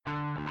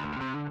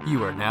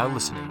You are now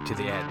listening to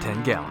the Add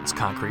 10 Gallons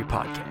Concrete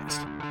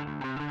Podcast.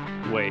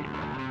 Wait,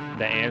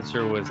 the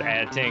answer was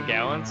add 10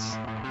 gallons?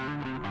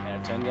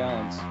 Add 10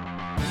 gallons.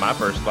 My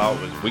first thought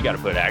was we got to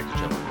put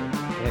Actigel in it.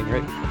 Yeah,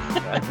 great.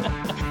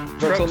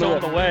 Truck's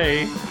on the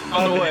way.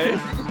 On the way.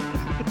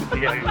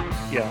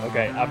 Yeah,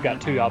 okay. I've got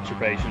two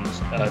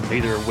observations,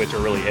 neither of which are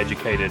really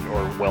educated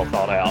or well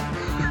thought out.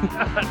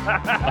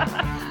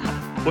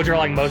 Which are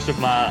like most of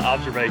my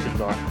observations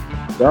are.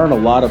 There aren't a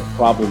lot of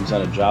problems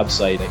on a job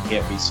site that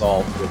can't be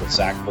solved with a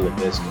sack full of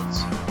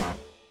biscuits.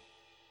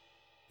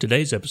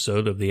 Today's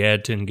episode of the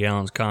Add 10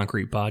 Gallons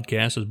Concrete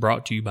Podcast is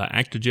brought to you by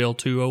Actigel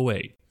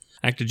 208.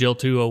 Actigel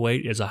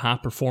 208 is a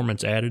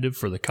high-performance additive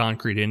for the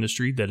concrete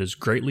industry that is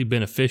greatly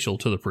beneficial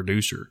to the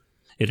producer.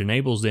 It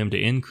enables them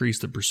to increase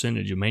the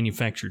percentage of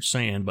manufactured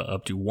sand by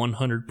up to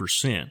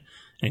 100%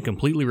 and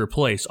completely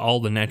replace all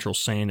the natural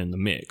sand in the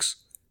mix.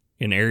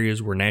 In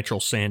areas where natural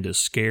sand is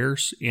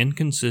scarce,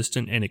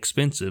 inconsistent, and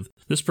expensive,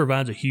 this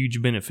provides a huge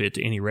benefit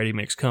to any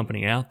ready-mix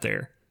company out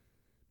there.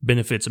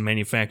 Benefits of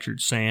manufactured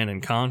sand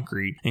and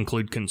concrete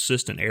include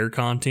consistent air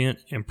content,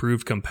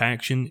 improved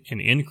compaction,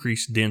 and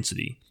increased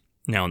density.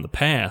 Now, in the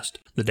past,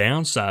 the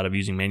downside of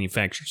using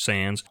manufactured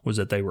sands was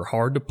that they were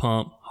hard to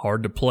pump,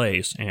 hard to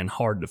place, and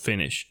hard to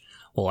finish.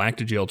 Well,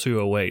 Actigel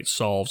 208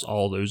 solves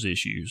all those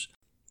issues.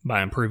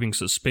 By improving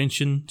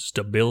suspension,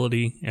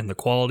 stability, and the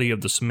quality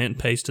of the cement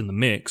paste in the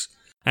mix,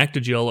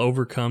 Actigel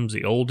overcomes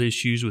the old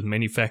issues with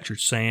manufactured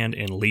sand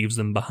and leaves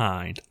them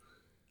behind.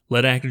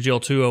 Let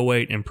Actigel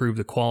 208 improve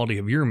the quality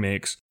of your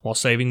mix while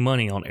saving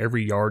money on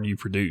every yard you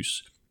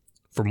produce.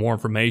 For more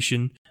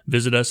information,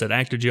 visit us at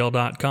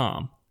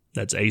actigel.com.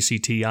 That's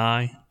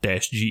ACTI-GEL.com.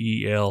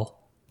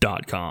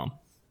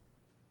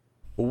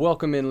 Well,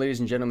 welcome in, ladies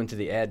and gentlemen, to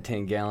the Add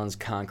 10 Gallons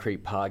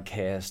Concrete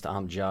Podcast.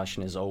 I'm Josh,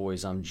 and as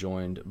always, I'm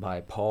joined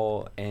by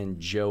Paul and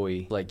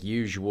Joey, like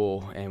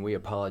usual, and we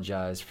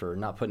apologize for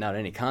not putting out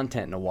any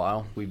content in a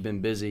while. We've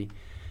been busy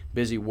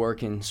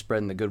working,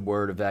 spreading the good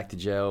word of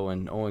Actigel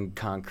and on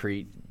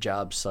concrete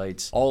job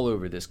sites all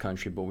over this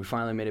country, but we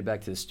finally made it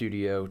back to the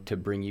studio to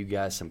bring you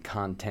guys some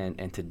content,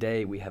 and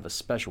today we have a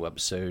special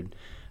episode.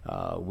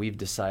 We've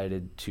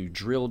decided to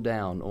drill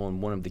down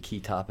on one of the key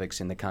topics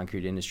in the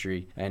concrete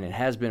industry, and it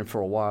has been for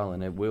a while,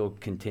 and it will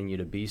continue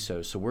to be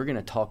so. So we're going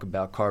to talk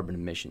about carbon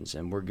emissions,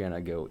 and we're going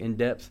to go in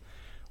depth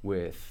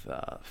with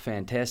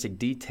fantastic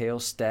detail,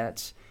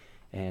 stats,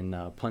 and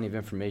plenty of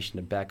information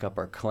to back up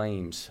our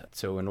claims.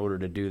 So in order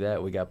to do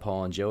that, we got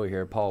Paul and Joey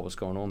here. Paul, what's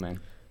going on,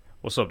 man?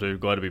 What's up, dude?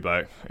 Glad to be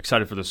back.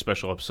 Excited for this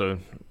special episode.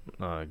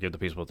 Give the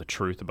people the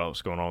truth about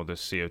what's going on with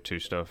this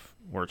CO2 stuff,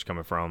 where it's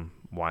coming from,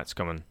 why it's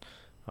coming,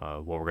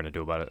 what we're going to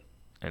do about it,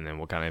 and then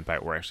what kind of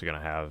impact we're actually going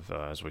to have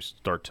as we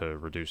start to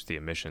reduce the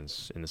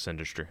emissions in this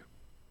industry.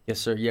 Yes,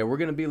 sir. Yeah, we're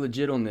going to be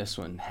legit on this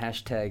one.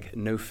 Hashtag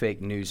no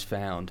fake news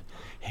found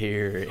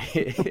here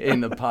in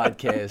the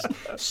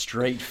podcast.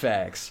 Straight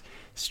facts.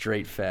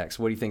 Straight facts.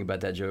 What do you think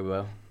about that, Joey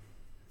Bo?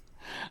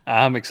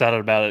 I'm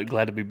excited about it.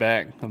 Glad to be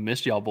back. I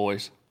missed y'all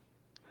boys.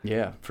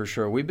 Yeah, for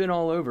sure. We've been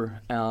all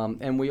over.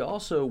 And we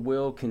also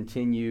will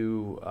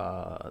continue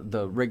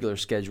the regular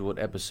scheduled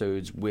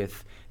episodes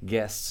with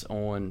guests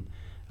on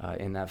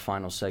in that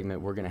final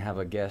segment. We're going to have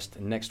a guest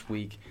next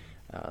week.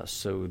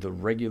 So the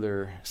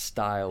regular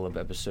style of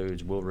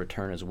episodes will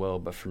return as well.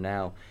 But for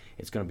now,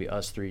 it's going to be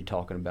us three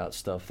talking about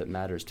stuff that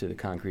matters to the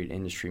concrete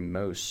industry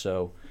most.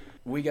 So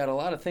we got a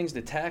lot of things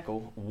to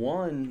tackle.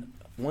 One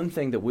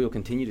thing that we'll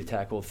continue to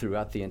tackle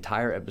throughout the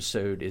entire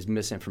episode is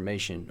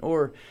misinformation,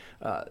 or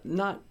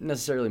not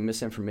necessarily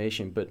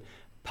misinformation, but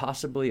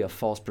possibly a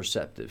false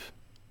perceptive.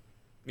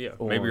 Yeah,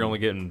 maybe you're only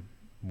getting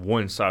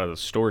one side of the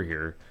story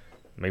here.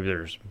 Maybe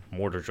there's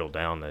more to drill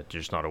down that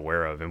you're just not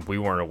aware of, and we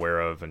weren't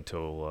aware of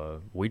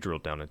until we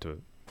drilled down into it.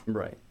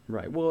 Right.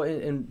 Well,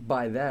 and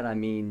by that I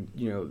mean,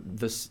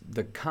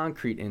 the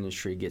concrete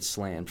industry gets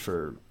slammed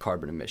for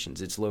carbon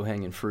emissions. It's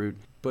low-hanging fruit,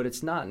 but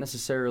it's not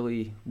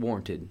necessarily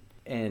warranted.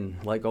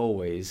 And like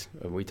always,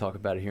 we talk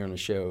about it here on the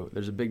show,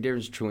 there's a big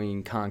difference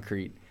between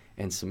concrete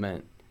and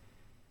cement.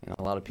 And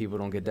a lot of people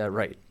don't get that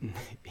right,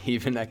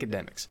 even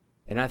academics.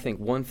 And I think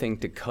one thing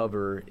to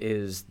cover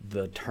is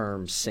the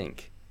term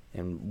sink.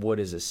 And what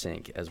is a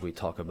sink as we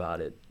talk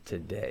about it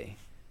today?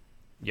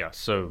 Yeah,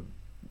 so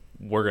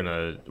we're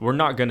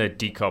not gonna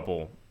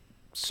decouple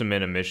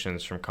cement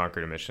emissions from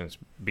concrete emissions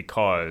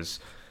because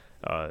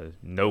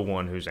no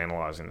one who's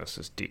analyzing this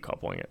is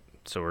decoupling it.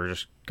 So we're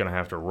just going to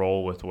have to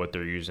roll with what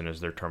they're using as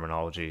their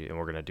terminology, and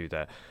we're going to do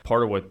that.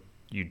 Part of what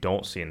you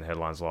don't see in the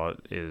headlines a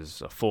lot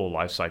is a full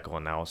life cycle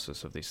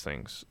analysis of these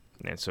things.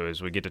 And so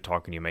as we get to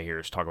talking, you may hear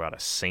us talk about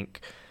a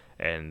sink,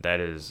 and that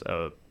is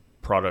a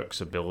product's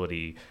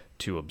ability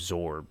to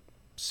absorb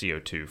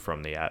CO2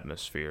 from the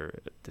atmosphere.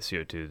 The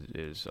CO2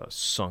 is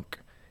sunk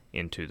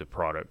into the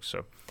product.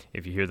 So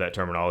if you hear that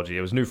terminology,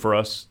 it was new for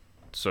us.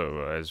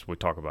 So as we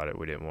talk about it,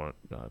 we didn't want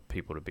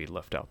people to be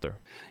left out there.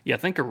 Yeah, I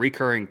think a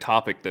recurring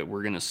topic that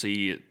we're going to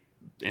see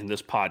in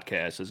this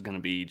podcast is going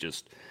to be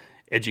just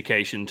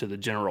education to the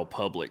general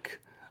public.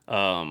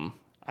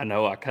 I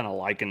know I kind of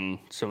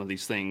liken some of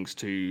these things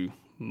to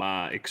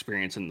my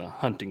experience in the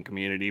hunting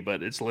community,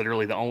 but it's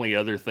literally the only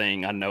other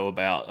thing I know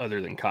about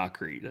other than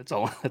concrete.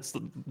 That's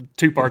the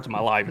 2 parts of my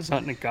life is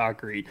hunting and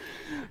concrete.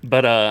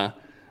 But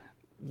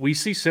we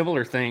see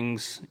similar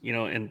things,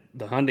 in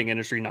the hunting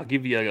industry. And I'll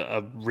give you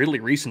a really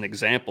recent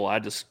example. I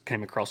just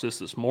came across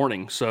this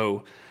morning.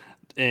 So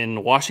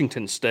in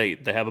Washington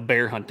State, they have a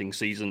bear hunting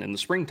season in the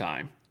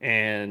springtime.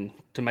 And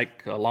to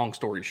make a long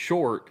story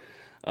short,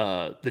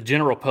 the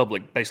general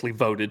public basically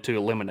voted to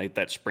eliminate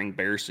that spring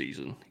bear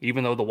season,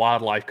 even though the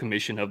Wildlife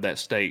Commission of that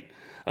state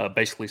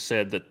basically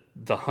said that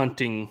the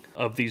hunting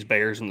of these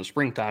bears in the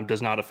springtime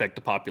does not affect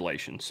the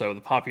population. So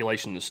the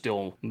population is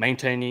still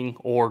maintaining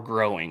or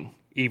growing,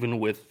 even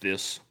with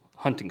this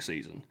hunting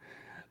season.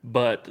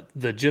 But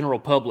the general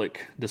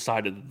public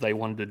decided that they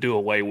wanted to do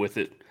away with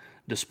it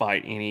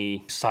despite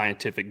any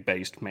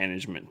scientific-based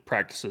management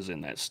practices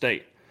in that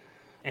state.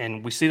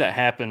 And we see that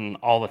happen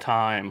all the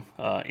time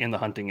in the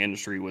hunting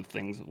industry with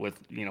things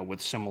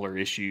with similar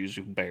issues,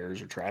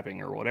 bears or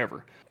trapping or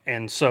whatever.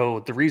 And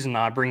so the reason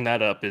I bring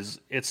that up is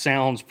it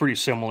sounds pretty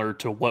similar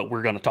to what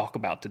we're going to talk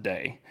about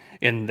today,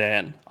 in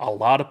that a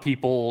lot of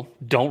people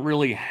don't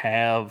really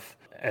have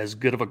as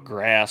good of a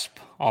grasp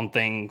on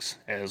things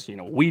as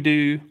we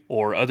do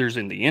or others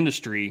in the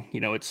industry.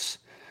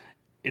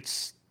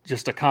 It's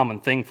just a common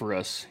thing for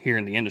us here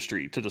in the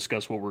industry to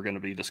discuss what we're going to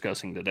be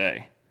discussing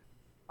today.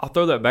 I'll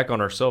throw that back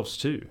on ourselves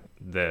too.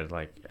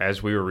 That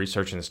as we were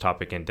researching this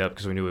topic in depth,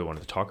 because we knew we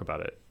wanted to talk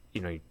about it,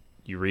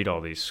 you read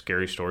all these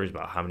scary stories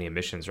about how many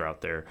emissions are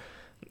out there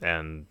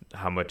and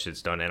how much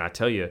it's done. And I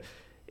tell you,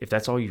 if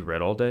that's all you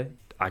read all day,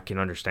 I can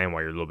understand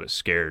why you're a little bit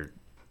scared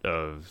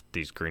of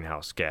these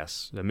greenhouse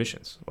gas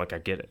emissions. I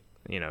get it.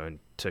 And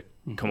to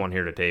come on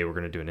here today, we're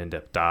going to do an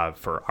in-depth dive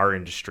for our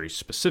industry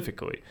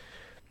specifically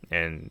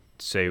and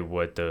say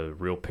what the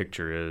real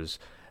picture is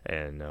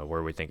and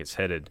where we think it's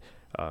headed.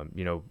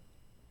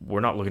 We're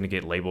not looking to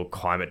get labeled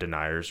climate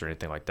deniers or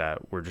anything like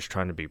that. We're just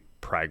trying to be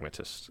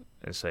pragmatists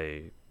and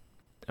say,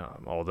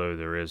 although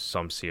there is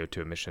some CO2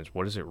 emissions,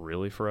 what is it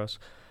really for us,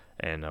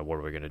 and what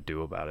are we going to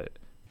do about it?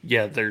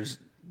 Yeah, there's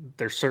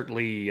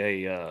certainly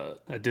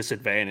a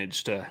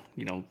disadvantage to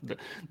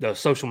the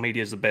social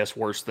media is the best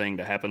worst thing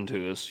to happen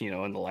to us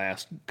in the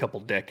last couple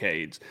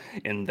decades,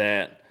 in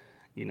that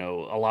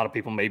a lot of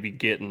people may be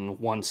getting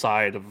one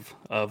side of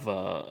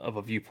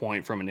a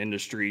viewpoint from an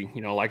industry.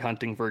 Like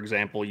hunting, for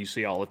example, you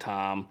see all the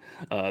time.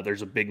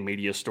 There's a big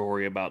media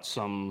story about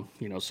some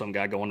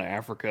guy going to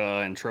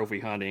Africa and trophy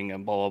hunting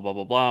and blah, blah, blah,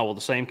 blah, blah. Well,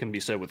 the same can be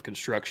said with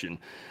construction.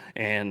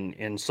 And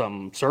in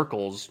some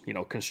circles,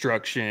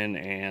 construction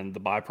and the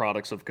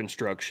byproducts of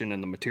construction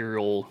and the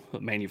material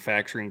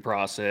manufacturing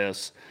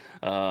process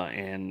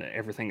and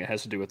everything that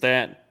has to do with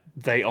that,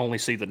 they only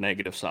see the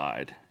negative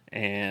side.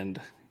 And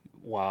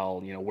while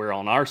we're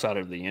on our side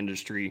of the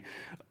industry,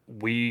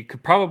 we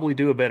could probably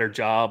do a better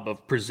job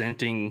of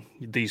presenting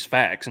these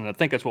facts, and I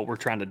think that's what we're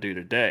trying to do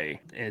today,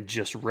 and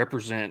just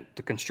represent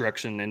the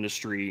construction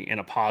industry in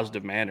a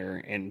positive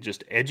manner and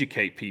just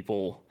educate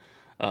people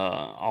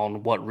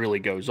on what really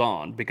goes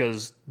on,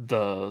 because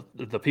the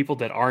people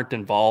that aren't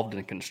involved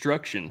in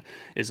construction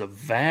is a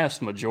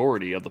vast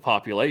majority of the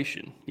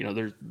population.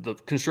 The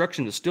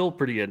construction is still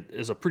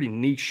a pretty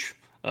niche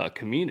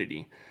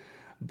community,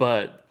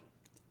 but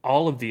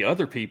all of the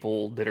other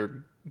people that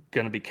are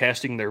going to be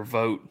casting their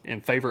vote in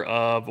favor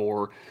of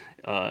or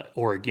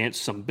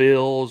against some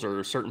bills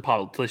or certain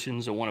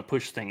politicians that want to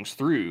push things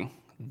through,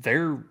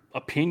 their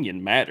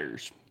opinion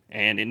matters,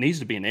 and it needs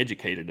to be an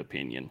educated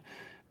opinion,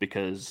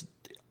 because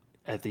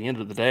at the end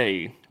of the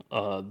day,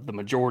 the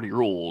majority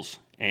rules,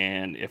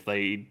 and if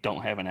they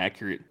don't have an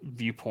accurate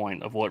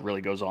viewpoint of what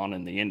really goes on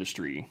in the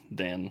industry,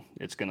 then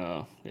it's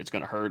gonna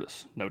hurt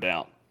us, no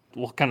doubt.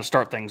 We'll kind of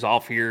start things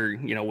off here,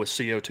 with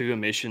CO2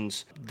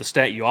 emissions. The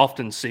stat you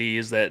often see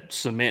is that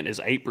cement is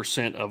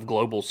 8% of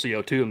global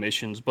CO2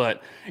 emissions,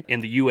 but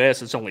in the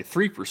U.S. it's only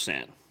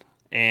 3%.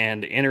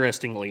 And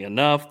interestingly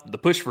enough, the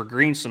push for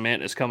green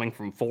cement is coming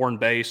from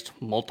foreign-based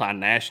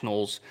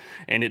multinationals,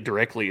 and it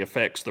directly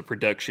affects the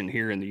production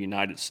here in the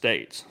United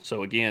States.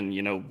 So again,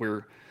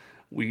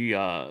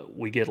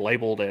 we get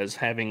labeled as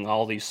having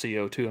all these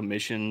CO2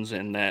 emissions,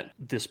 and that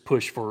this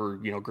push for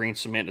green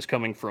cement is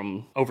coming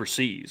from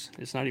overseas.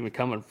 It's not even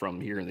coming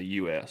from here in the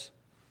U.S.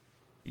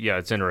 Yeah,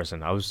 it's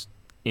interesting. I was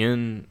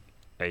in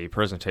a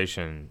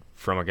presentation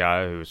from a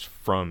guy who's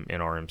from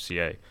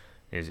NRMCA.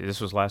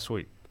 This was last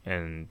week,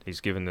 and he's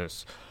given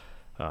this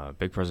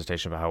big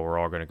presentation about how we're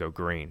all going to go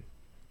green,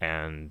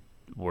 and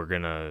we're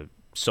going to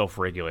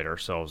self-regulate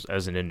ourselves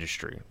as an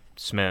industry.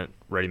 Cement,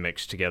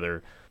 ready-mix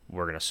together.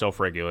 We're going to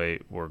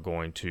self-regulate. We're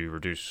going to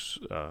reduce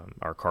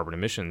our carbon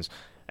emissions.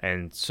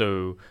 And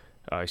so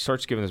he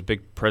starts giving this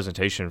big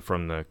presentation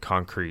from the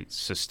Concrete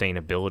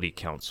Sustainability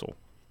Council.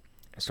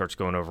 It starts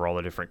going over all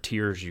the different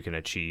tiers you can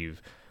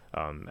achieve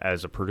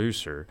as a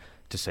producer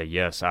to say,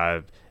 yes,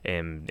 I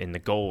am in the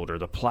gold or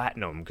the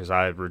platinum because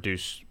I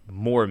reduce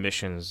more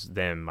emissions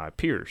than my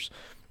peers.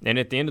 And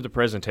at the end of the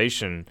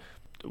presentation,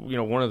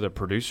 one of the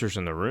producers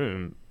in the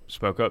room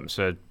spoke up and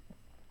said,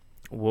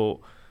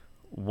 well,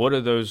 what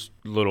do those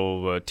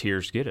little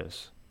tiers get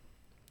us?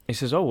 He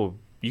says, oh, well,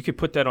 you could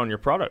put that on your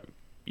product,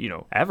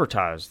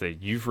 advertise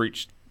that you've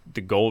reached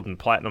the gold and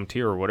platinum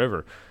tier or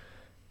whatever.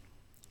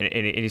 And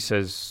he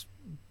says,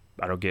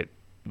 I don't get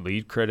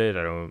lead credit.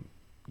 I don't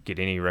get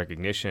any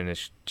recognition.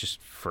 It's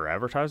just for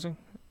advertising.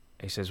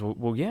 He says,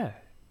 well, yeah.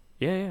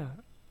 You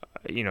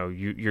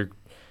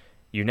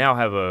now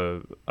have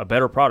a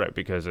better product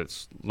because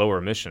it's lower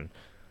emission.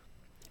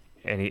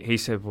 And he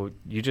said, well,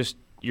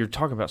 you're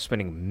talking about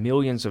spending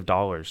millions of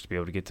dollars to be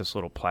able to get this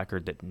little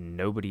placard that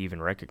nobody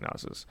even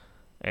recognizes.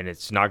 And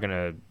it's not going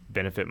to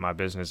benefit my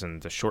business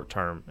in the short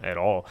term at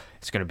all.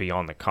 It's going to be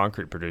on the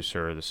concrete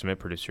producer or the cement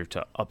producer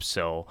to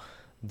upsell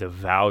the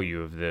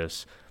value of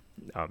this.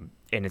 And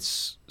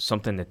it's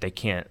something that they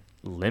can't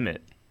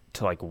limit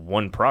to like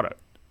one product.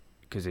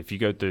 Because if you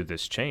go through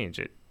this change,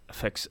 it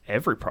affects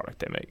every product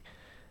they make.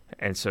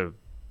 And so,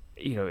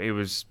 it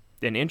was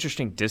an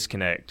interesting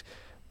disconnect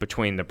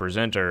between the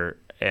presenter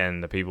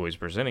and the people he's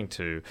presenting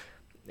to.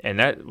 And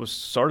that was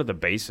sort of the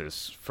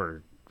basis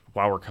for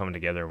why we're coming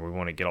together and we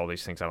want to get all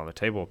these things out on the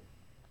table.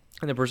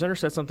 And the presenter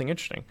said something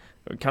interesting,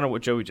 kind of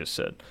what Joey just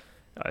said.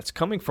 It's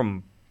coming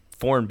from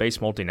foreign-based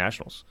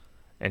multinationals.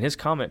 And his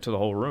comment to the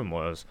whole room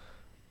was,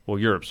 well,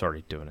 Europe's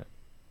already doing it.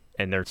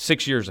 And they're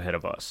 6 years ahead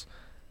of us.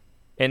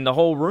 And the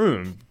whole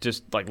room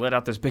just like let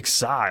out this big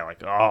sigh,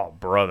 like, oh,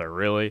 brother,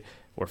 really?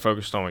 We're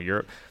focused on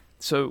Europe.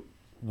 So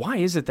why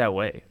is it that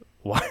way?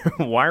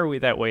 Why are we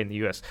that way in the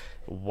U.S.?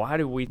 Why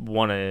do we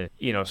want to,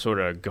 sort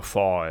of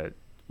guffaw at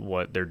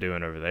what they're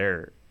doing over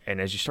there? And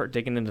as you start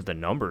digging into the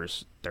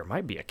numbers, there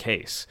might be a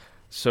case.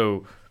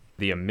 So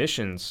the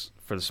emissions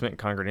for the cement and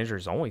concrete industry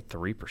is only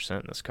 3%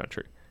 in this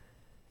country.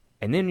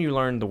 And then you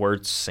learn the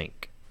word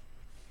sink.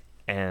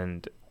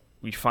 And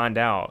we find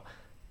out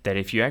that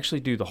if you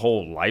actually do the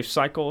whole life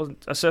cycle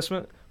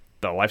assessment,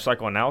 the life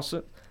cycle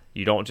analysis,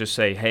 you don't just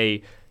say,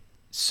 hey,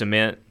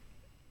 cement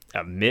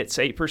emits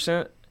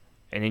 8%,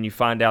 and then you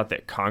find out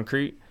that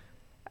concrete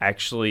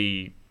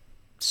actually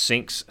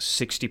sinks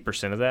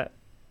 60% of that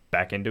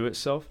back into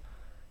itself.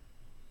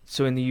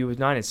 So in the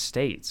United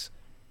States,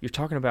 you're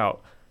talking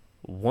about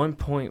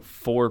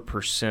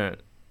 1.4%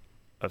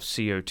 of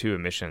CO2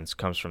 emissions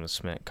comes from the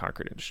cement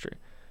concrete industry.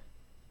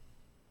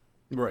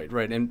 Right.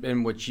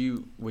 And what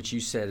you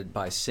said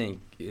by sink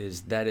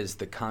is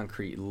the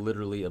concrete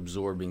literally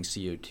absorbing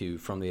CO2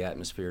 from the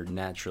atmosphere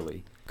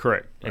naturally.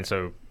 Correct. Right. And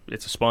so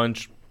it's a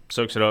sponge,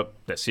 soaks it up,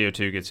 that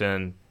CO2 gets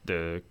in,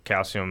 the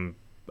calcium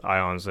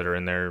ions that are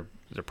in there,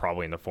 they're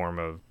probably in the form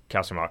of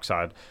calcium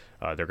oxide.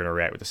 They're going to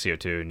react with the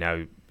CO2.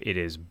 Now it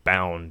is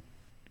bound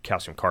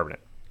calcium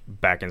carbonate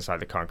back inside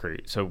the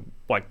concrete. So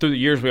like through the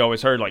years, we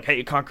always heard like,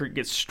 hey, concrete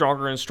gets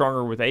stronger and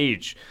stronger with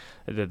age.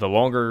 The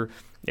longer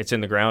it's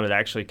in the ground, it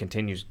actually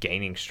continues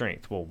gaining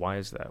strength. Well, why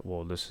is that?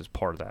 Well, this is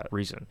part of that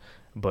reason.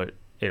 But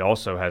it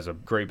also has a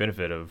great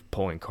benefit of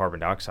pulling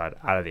carbon dioxide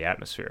out of the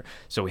atmosphere.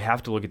 So we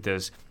have to look at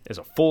this as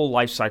a full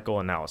life cycle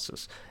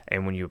analysis.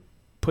 And when you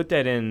put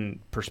that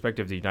in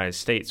perspective of the United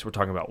States, we're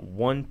talking about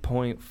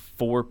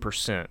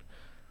 1.4%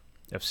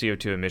 of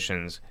CO2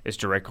 emissions is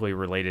directly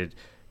related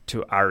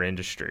to our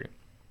industry.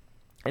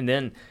 And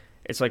then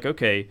it's like,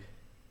 okay,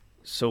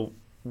 so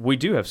we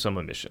do have some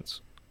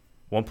emissions.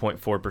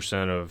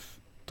 1.4% of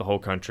the whole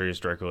country is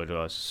directly related to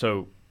us.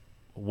 So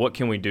what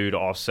can we do to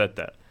offset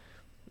that?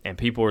 And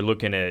people are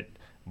looking at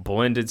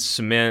blended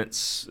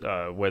cements,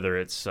 whether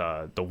it's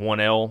the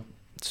 1L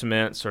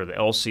cements or the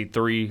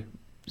LC3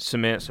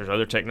 cements. There's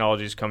other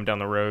technologies coming down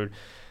the road.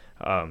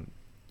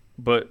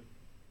 But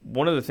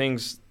one of the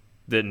things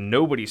that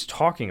nobody's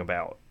talking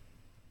about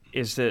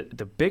is that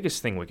the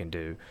biggest thing we can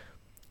do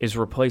is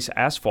replace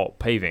asphalt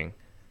paving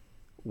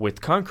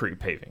with concrete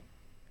paving.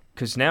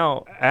 Because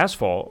now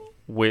asphalt,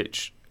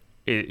 which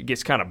it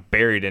gets kind of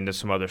buried into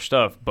some other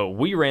stuff, but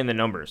we ran the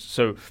numbers.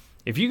 So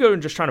if you go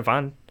and just trying to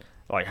find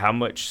like how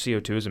much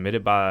CO2 is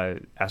emitted by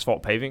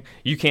asphalt paving,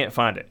 you can't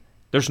find it.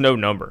 There's no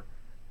number.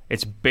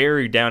 It's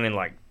buried down in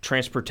like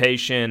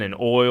transportation and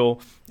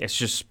oil. It's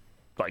just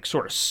like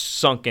sort of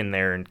sunk in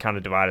there and kind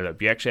of divided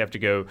up. You actually have to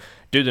go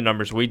do the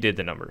numbers. We did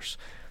the numbers.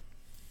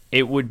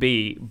 It would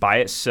be by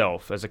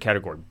itself, as a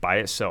category, by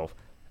itself,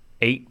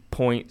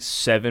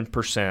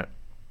 8.7%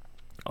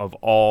 of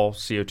all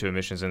CO2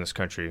 emissions in this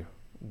country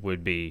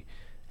would be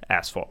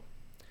asphalt.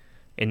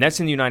 And that's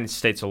in the United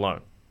States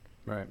alone.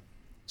 Right.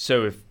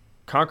 So if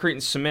concrete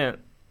and cement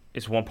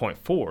is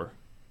 1.4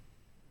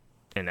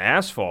 and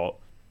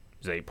asphalt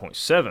is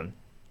 8.7,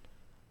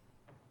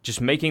 just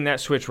making that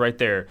switch right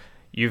there,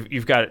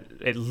 you've got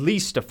at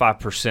least a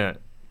 5%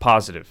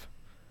 positive.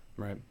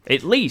 Right.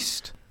 At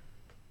least.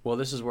 Well,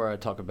 this is where I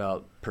talk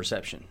about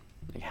perception,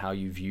 like how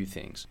you view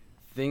things.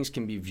 Things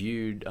can be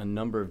viewed a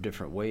number of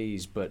different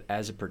ways, but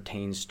as it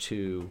pertains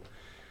to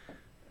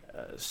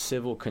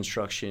civil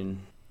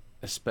construction,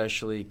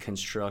 especially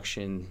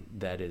construction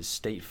that is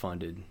state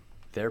funded,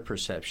 their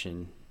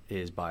perception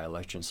is by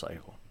election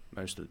cycle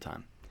most of the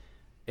time.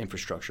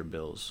 Infrastructure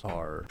bills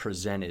are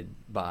presented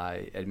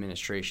by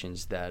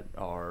administrations that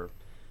are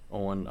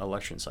on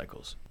election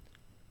cycles.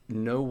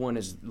 no one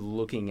is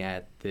looking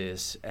at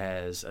this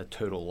as a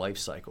total life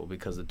cycle,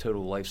 because the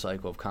total life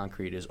cycle of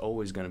concrete is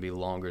always going to be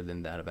longer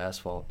than that of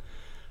asphalt,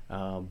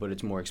 but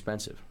it's more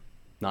expensive.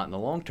 Not in the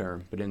long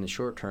term, but in the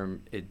short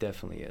term, it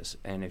definitely is.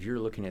 And if you're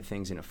looking at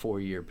things in a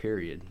 4-year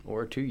period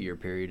or a 2-year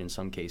period in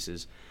some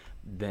cases,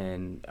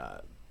 then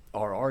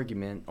our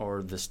argument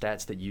or the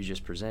stats that you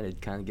just presented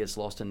kind of gets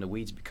lost in the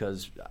weeds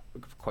because,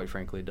 quite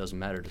frankly, it doesn't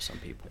matter to some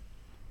people.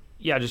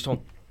 Yeah, I just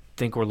don't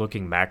think we're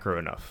looking macro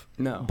enough.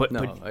 No, but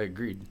I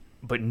agreed.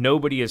 But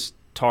nobody is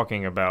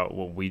talking about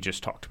what we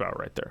just talked about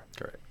right there.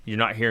 Correct. You're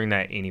not hearing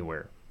that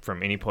anywhere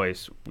from any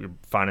place. We're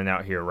finding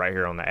out here, right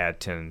here on the Ad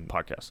 10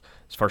 podcast.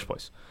 It's first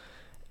place.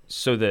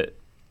 So that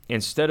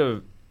instead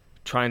of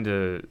trying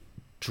to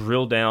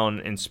drill down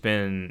and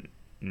spend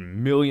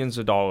millions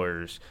of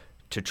dollars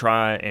to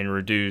try and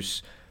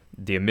reduce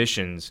the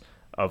emissions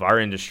of our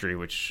industry,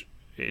 which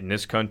in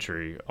this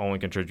country only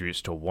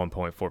contributes to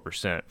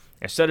 1.4%,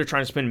 instead of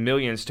trying to spend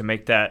millions to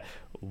make that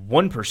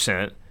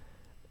 1%,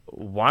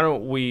 why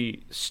don't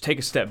we take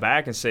a step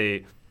back and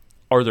say,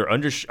 are there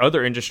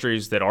other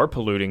industries that are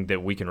polluting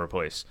that we can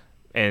replace?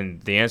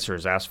 And the answer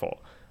is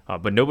asphalt.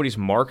 But nobody's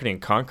marketing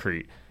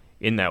concrete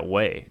in that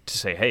way to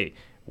say, hey,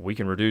 we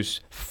can reduce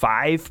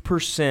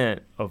 5%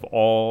 of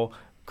all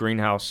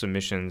greenhouse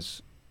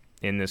emissions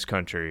in this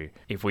country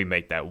if we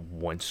make that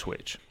one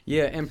switch.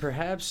 Yeah, and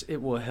perhaps it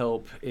will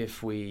help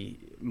if we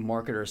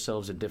market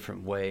ourselves a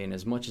different way. And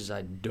as much as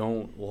I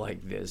don't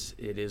like this,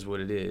 it is what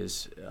it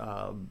is.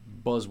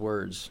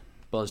 Buzzwords,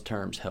 buzz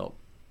terms help,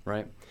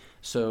 right?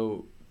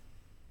 So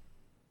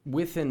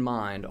with in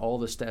mind all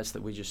the stats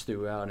that we just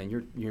threw out,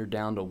 and you're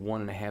down to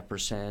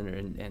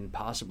 1.5% and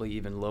possibly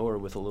even lower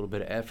with a little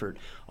bit of effort,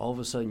 all of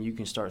a sudden you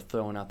can start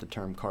throwing out the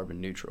term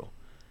carbon neutral.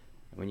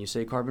 When you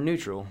say carbon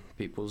neutral,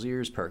 people's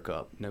ears perk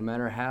up. No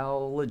matter how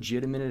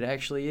legitimate it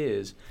actually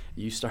is,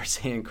 you start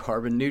saying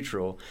carbon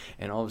neutral,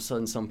 and all of a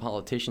sudden some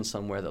politician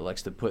somewhere that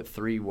likes to put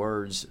 3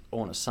 words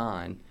on a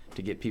sign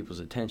to get people's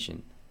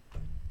attention,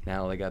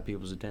 now they got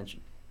people's attention.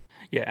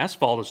 Yeah,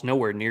 asphalt is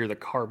nowhere near the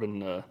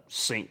carbon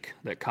sink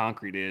that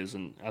concrete is,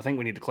 and I think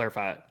we need to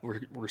clarify.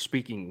 We're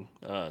speaking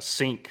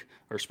sink,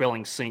 or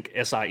spelling sink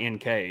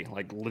S-I-N-K,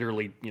 like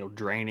literally,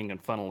 draining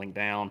and funneling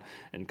down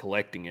and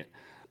collecting it.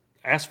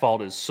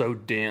 Asphalt is so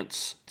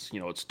dense,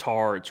 it's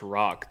tar, it's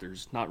rock.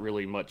 There's not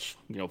really much,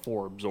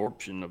 for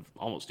absorption of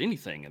almost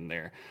anything in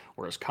there.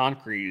 Whereas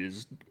concrete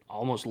is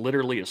almost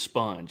literally a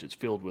sponge. It's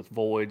filled with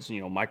voids,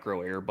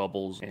 micro air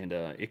bubbles, and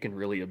it can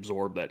really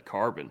absorb that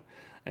carbon.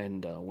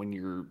 And when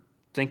you're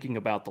thinking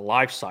about the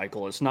life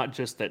cycle, it's not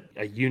just that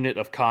a unit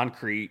of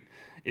concrete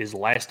is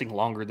lasting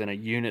longer than a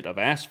unit of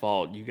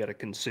asphalt. You got to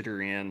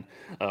consider in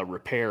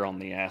repair on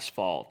the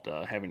asphalt,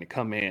 having to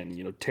come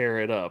in, tear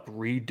it up,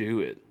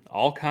 redo it.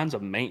 All kinds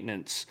of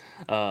maintenance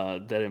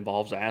that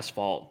involves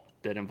asphalt,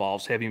 that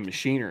involves heavy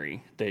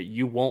machinery that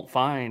you won't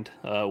find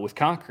with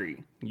concrete.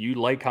 You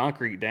lay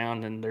concrete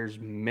down and there's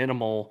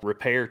minimal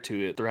repair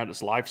to it throughout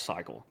its life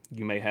cycle.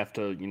 You may have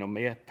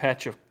to,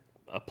 patch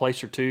a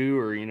place or two,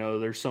 or,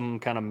 there's some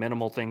kind of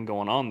minimal thing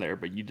going on there,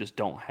 but you just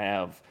don't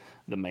have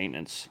the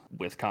maintenance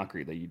with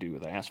concrete that you do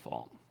with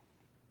asphalt.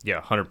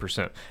 Yeah,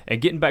 100%. And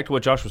getting back to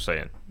what Josh was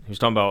saying, he was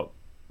talking about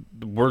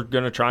we're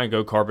going to try and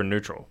go carbon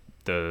neutral.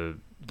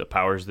 The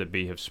powers that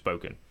be have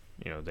spoken.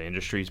 The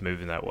industry's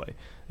moving that way.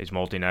 These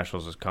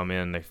multinationals have come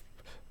in, they've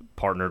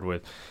partnered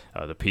with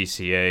the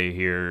PCA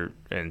here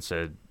and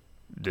said,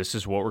 this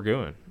is what we're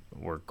doing.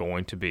 We're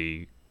going to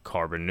be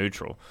carbon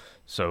neutral.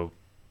 So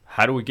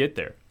how do we get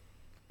there?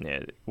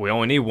 Yeah, we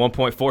only need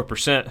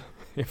 1.4%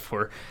 if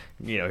we're,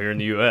 here in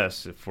the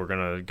U.S. If we're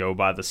going to go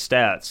by the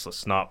stats,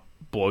 let's not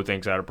blow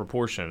things out of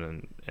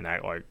proportion and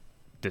act like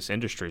this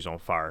industry's on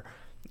fire.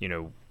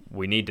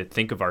 We need to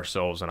think of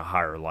ourselves in a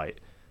higher light.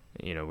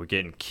 We're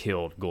getting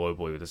killed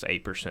globally with this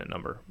 8%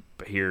 number.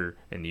 But here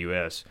in the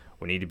U.S.,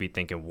 we need to be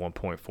thinking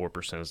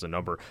 1.4% is the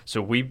number.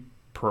 So we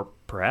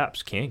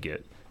perhaps can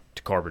get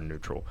to carbon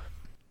neutral.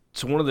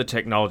 So one of the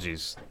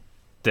technologies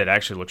that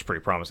actually looks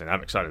pretty promising,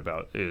 I'm excited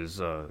about, is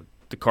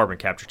the carbon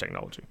capture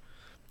technology.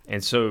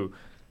 And so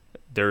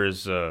there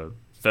is a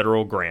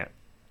federal grant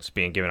that's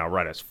being given out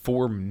right now. It's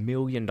 $4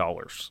 million,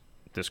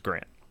 this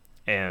grant.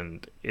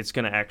 And it's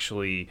going to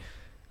actually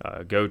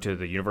go to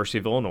the University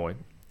of Illinois,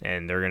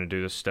 and they're going to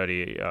do this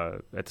study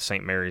at the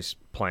St. Mary's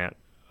plant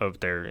up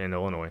there in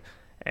Illinois,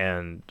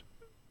 and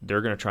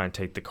they're going to try and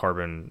take the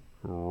carbon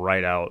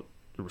right out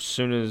as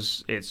soon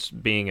as it's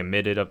being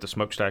emitted up the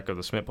smokestack of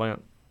the cement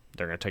plant.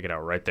 They're going to take it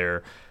out right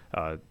there.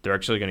 They're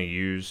actually going to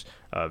use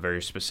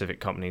very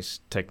specific companies'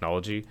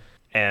 technology,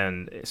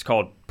 and it's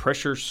called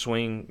pressure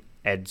swing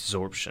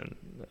adsorption.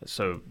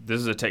 So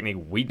this is a technique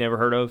we'd never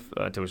heard of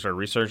until we started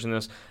researching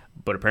this,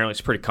 but apparently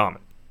it's pretty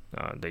common.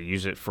 They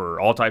use it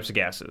for all types of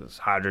gases,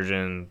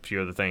 hydrogen, a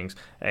few other things,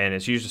 and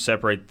it's used to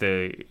separate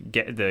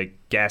the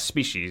gas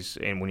species.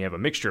 And when you have a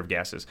mixture of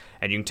gases,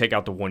 and you can take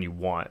out the one you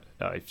want,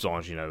 as long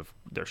as you know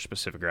their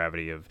specific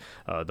gravity of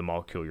the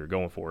molecule you're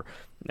going for.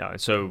 And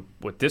so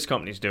what this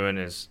company's doing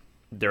is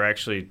they're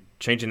actually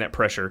changing that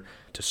pressure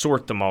to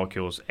sort the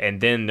molecules, and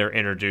then they're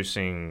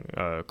introducing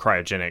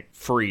cryogenic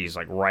freeze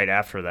like right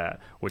after that,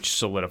 which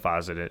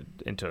solidifies it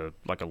into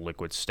like a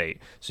liquid state,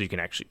 so you can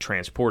actually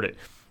transport it.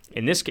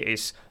 In this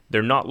case,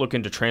 they're not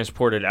looking to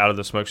transport it out of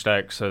the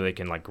smokestack so they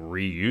can like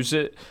reuse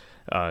it.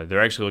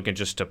 They're actually looking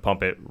just to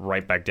pump it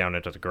right back down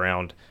into the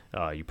ground.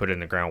 You put it in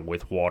the ground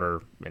with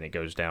water, and it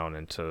goes down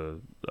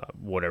into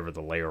whatever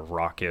the layer of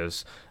rock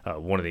is.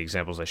 One of the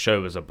examples I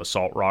showed is a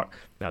basalt rock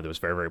that was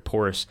very, very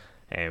porous.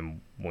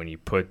 And when you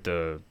put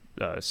the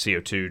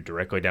CO2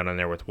 directly down in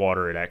there with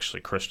water, it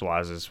actually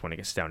crystallizes when it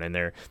gets down in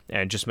there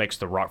and just makes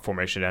the rock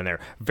formation down there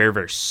very,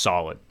 very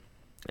solid.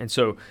 And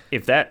so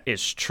if that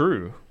is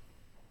true,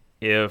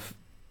 if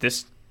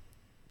this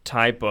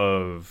type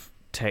of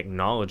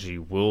technology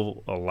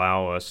will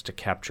allow us to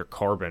capture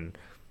carbon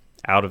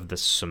out of the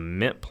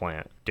cement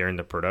plant during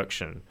the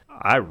production,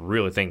 I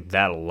really think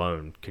that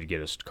alone could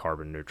get us to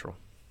carbon neutral.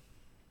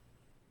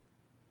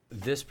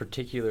 This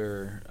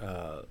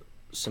particular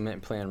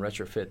cement plant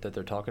retrofit that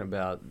they're talking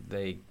about,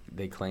 they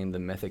claim the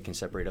method can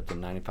separate up to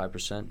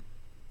 95%.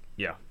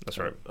 Yeah, that's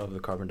right. Of the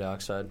carbon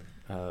dioxide.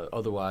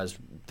 Otherwise,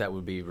 that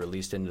would be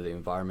released into the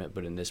environment,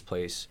 but in this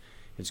place,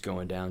 it's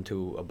going down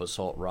to a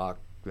basalt rock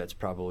that's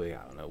probably,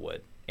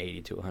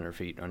 80 to 100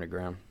 feet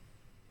underground.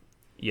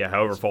 Yeah,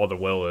 however far the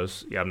well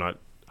is. Yeah,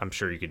 I'm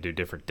sure you could do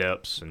different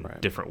depths and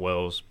different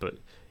wells, but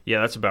yeah,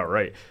 that's about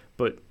right.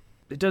 But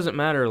it doesn't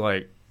matter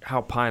like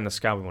how pie in the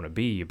sky we want to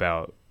be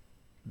about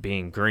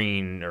being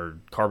green or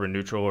carbon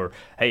neutral, or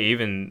hey,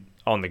 even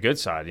on the good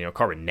side,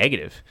 carbon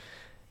negative.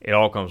 It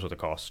all comes with a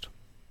cost.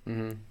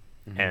 Mm-hmm.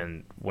 Mm-hmm.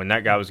 And when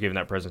that guy was giving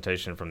that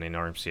presentation from the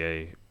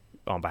NRMCA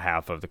on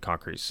behalf of the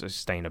Concrete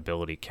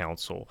Sustainability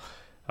Council,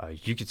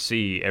 you could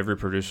see every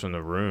producer in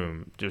the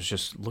room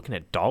just looking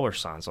at dollar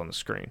signs on the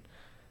screen.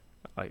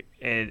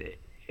 And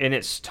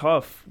it's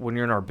tough when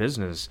you're in our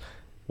business.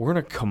 We're in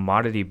a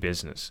commodity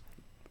business.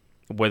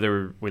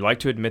 Whether we like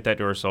to admit that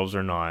to ourselves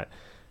or not,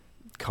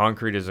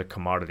 concrete is a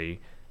commodity.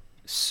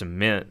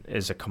 Cement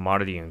is a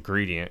commodity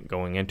ingredient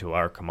going into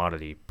our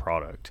commodity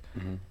product.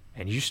 Mm-hmm.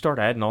 And you start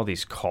adding all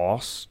these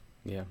costs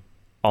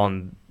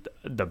on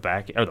the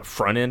back or the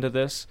front end of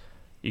this,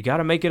 you got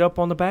to make it up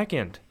on the back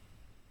end.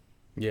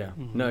 Yeah.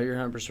 Mm-hmm. No, you're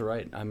 100%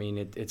 right. I mean,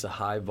 it's a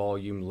high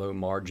volume, low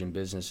margin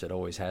business. It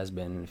always has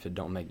been. And if it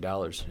don't make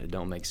dollars, it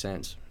don't make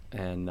sense.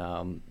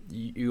 And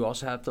you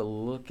also have to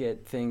look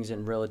at things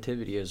in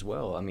relativity as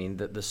well. I mean,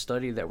 the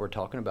study that we're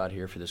talking about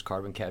here for this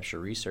carbon capture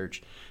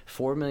research,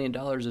 $4 million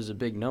is a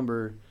big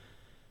number,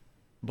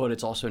 but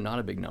it's also not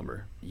a big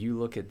number. You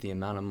look at the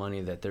amount of money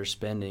that they're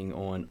spending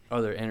on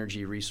other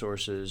energy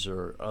resources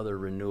or other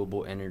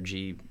renewable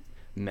energy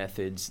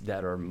methods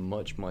that are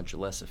much, much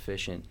less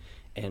efficient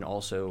and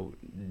also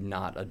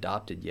not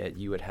adopted yet.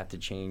 You would have to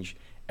change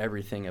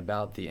everything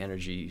about the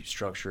energy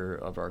structure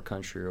of our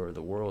country or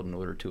the world in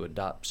order to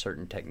adopt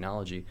certain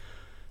technology.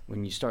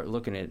 When you start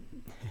looking at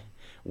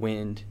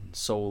wind,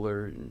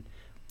 solar, and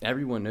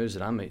everyone knows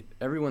that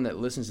everyone that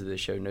listens to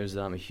this show knows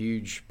that I'm a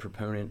huge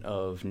proponent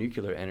of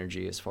nuclear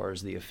energy as far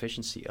as the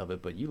efficiency of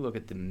it. But you look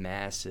at the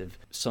massive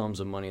sums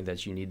of money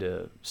that you need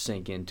to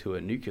sink into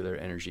a nuclear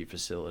energy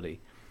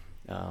facility.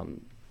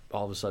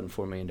 All of a sudden,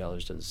 $4 million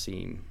doesn't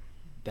seem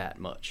that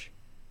much,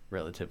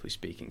 relatively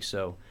speaking.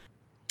 So,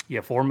 yeah,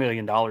 $4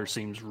 million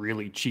seems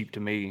really cheap to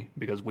me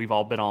because we've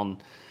all been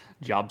on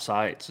job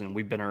sites and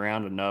we've been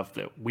around enough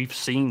that we've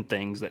seen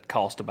things that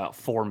cost about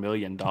 $4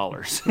 million.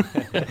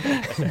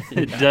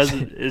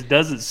 It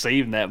doesn't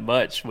seem that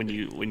much when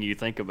you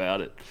think about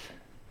it.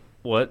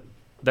 What?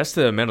 That's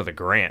the amount of the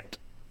grant.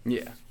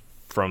 Yeah.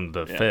 From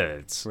the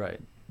feds.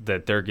 Right.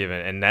 That they're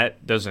giving, and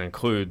that doesn't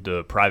include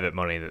the private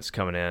money that's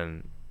coming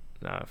in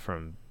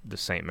from the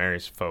St.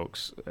 Mary's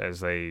folks as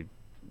they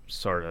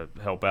sort of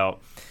help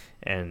out.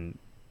 And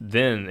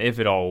then if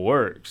it all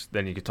works,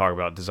 then you could talk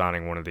about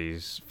designing one of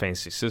these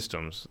fancy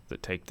systems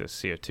that take the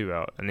CO2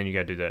 out. And then you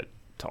got to do that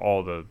to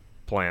all the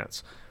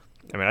plants.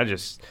 I mean, I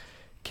just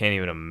can't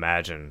even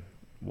imagine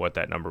what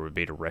that number would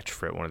be to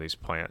retrofit one of these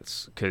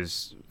plants.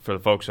 Because for the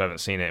folks who haven't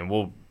seen it, and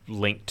we'll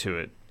link to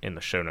it in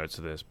the show notes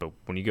of this, but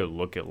when you go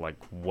look at like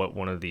what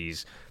one of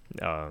these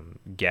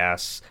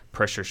gas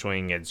pressure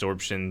swing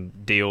adsorption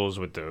deals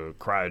with the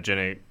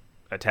cryogenic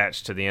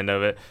attached to the end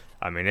of it,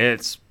 I mean,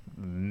 it's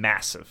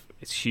massive.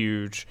 It's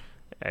huge.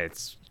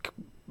 It's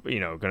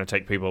going to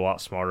take people a lot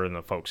smarter than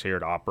the folks here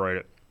to operate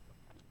it,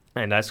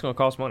 and that's going to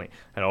cost money.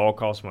 It all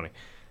costs money,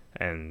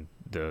 and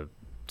the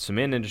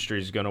cement industry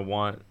is going to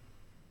want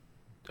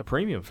a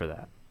premium for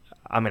that.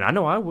 I mean, I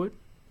know I would.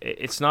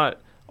 It's not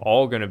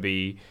all going to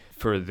be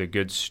for the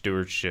good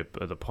stewardship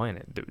of the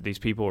planet. These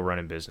people are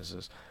running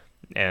businesses,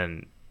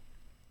 and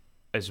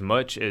as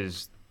much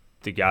as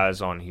the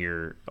guys on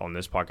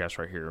this podcast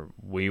right here,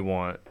 we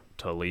want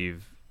to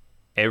leave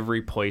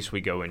every place we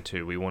go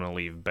into, we want to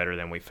leave better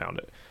than we found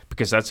it,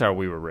 because that's how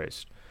we were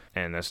raised,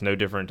 and that's no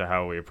different to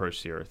how we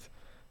approach the earth.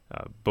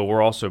 But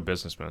we're also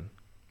businessmen,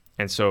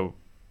 and so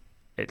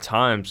at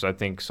times, I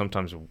think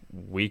sometimes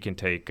we can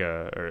take,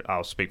 or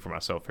I'll speak for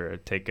myself here,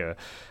 take a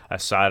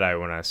side eye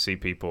when I see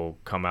people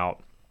come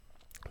out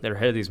that are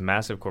head of these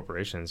massive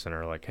corporations and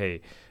are like,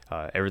 hey,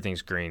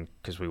 everything's green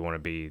because we want to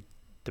be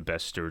the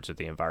best stewards of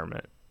the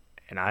environment.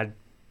 And I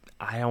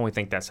only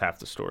think that's half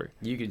the story.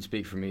 You can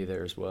speak for me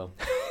there as well.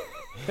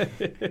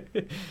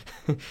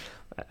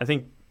 I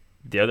think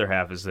the other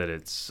half is that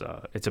it's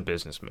a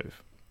business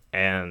move.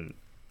 And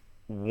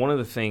one of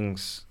the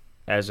things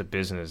as a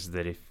business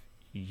that if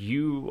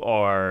you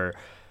are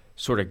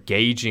sort of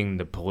gauging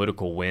the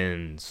political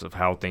winds of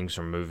how things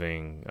are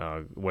moving,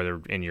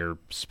 whether in your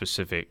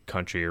specific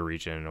country or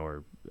region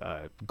or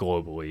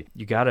globally,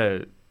 you got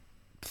to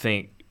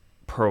think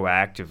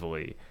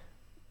proactively.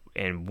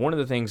 And one of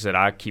the things that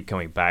I keep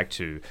coming back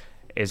to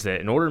is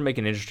that in order to make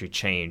an industry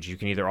change, you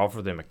can either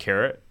offer them a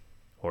carrot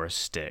or a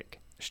stick.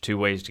 There's two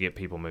ways to get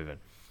people moving.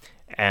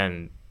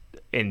 And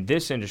in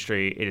this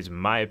industry, it is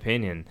my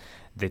opinion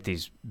that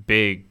these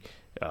big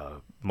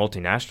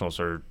multinationals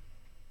are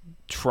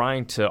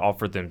trying to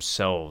offer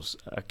themselves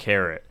a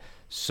carrot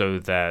so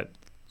that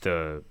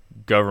the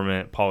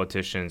government,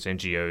 politicians,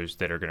 NGOs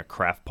that are going to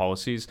craft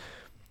policies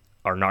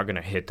are not going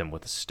to hit them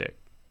with a stick.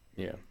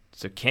 Yeah.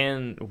 So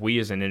can we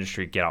as an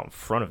industry get out in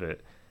front of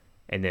it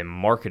and then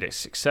market it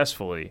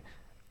successfully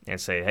and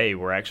say, hey,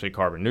 we're actually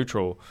carbon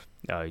neutral.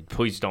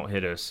 Please don't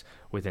hit us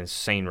with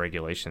insane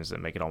regulations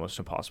that make it almost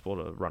impossible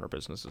to run our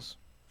businesses.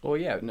 Well,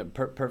 yeah,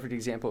 perfect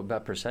example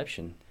about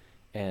perception.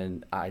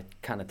 And I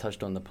kind of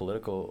touched on the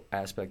political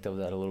aspect of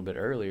that a little bit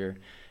earlier.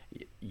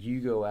 You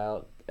go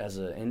out as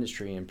an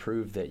industry and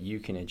prove that you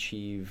can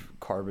achieve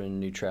carbon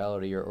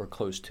neutrality or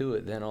close to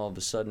it, then all of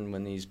a sudden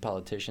when these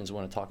politicians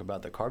want to talk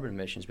about the carbon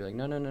emissions, be like,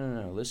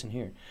 no, listen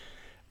here.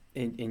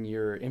 In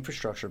your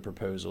infrastructure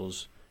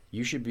proposals,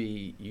 you should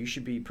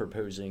be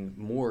proposing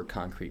more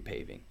concrete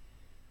paving.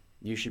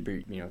 You should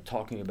be,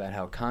 talking about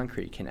how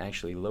concrete can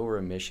actually lower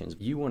emissions.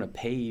 You want to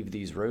pave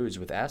these roads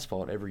with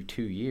asphalt every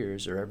 2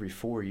 years or every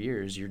 4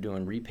 years. You're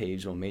doing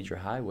repaves on major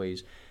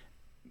highways.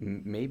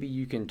 Maybe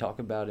you can talk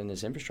about in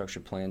this infrastructure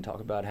plan, talk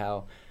about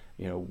how,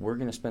 we're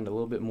going to spend a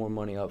little bit more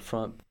money up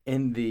front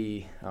in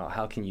the,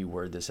 how can you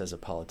word this as a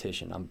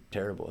politician? I'm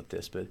terrible at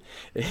this, but.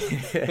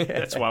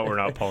 That's why we're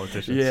not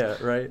politicians. Yeah,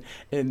 right.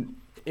 And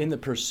in the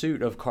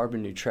pursuit of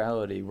carbon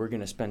neutrality, we're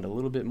going to spend a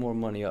little bit more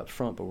money up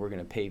front, but we're going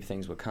to pave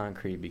things with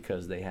concrete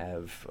because they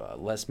have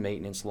less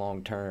maintenance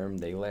long term,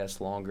 they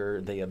last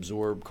longer, they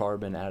absorb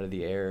carbon out of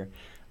the air,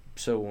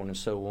 so on and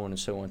so on and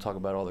so on. Talk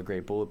about all the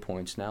great bullet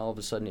points. Now, all of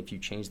a sudden, if you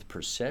change the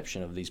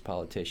perception of these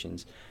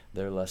politicians,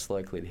 they're less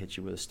likely to hit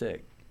you with a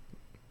stick.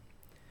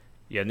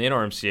 Yeah, and the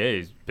NRMCA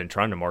has been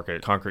trying to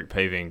market concrete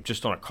paving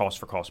just on a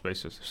cost-for-cost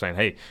basis, saying,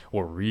 hey,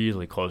 we're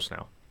really close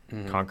now.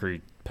 Mm-hmm.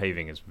 Concrete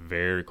paving is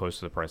very close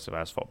to the price of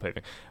asphalt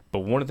paving. But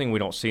one thing we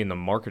don't see in the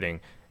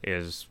marketing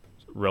is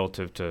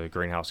relative to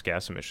greenhouse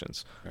gas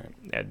emissions.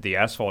 Right. The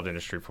asphalt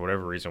industry, for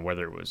whatever reason,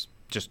 whether it was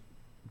just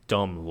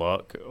dumb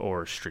luck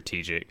or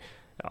strategic,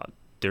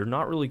 they're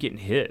not really getting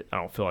hit, I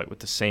don't feel like, with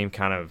the same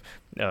kind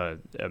of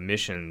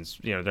emissions.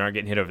 They're not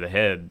getting hit over the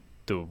head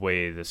the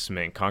way the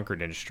cement and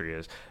concrete industry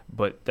is.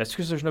 But that's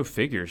because there's no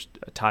figures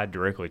tied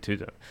directly to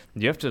them.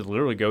 You have to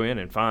literally go in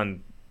and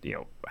find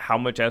how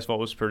much asphalt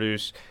was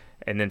produced,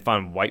 and then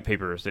find white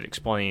papers that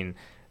explain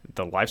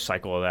the life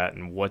cycle of that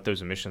and what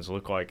those emissions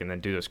look like, and then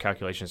do those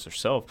calculations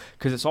yourself,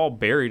 because it's all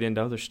buried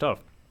into other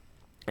stuff.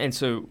 And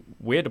so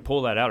we had to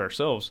pull that out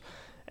ourselves.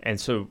 And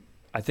so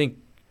I think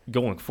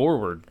going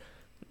forward,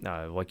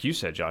 like you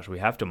said, Josh, we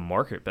have to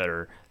market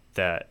better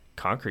that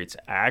concrete's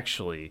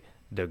actually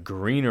the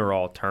greener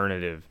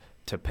alternative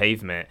to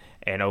pavement.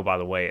 And, oh, by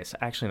the way, it's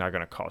actually not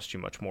going to cost you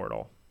much more at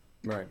all.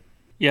 Right.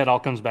 Yeah, it all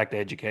comes back to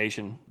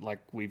education. Like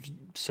we've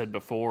said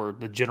before,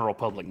 the general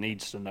public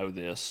needs to know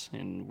this,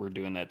 and we're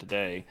doing that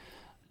today.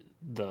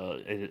 I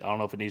don't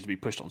know if it needs to be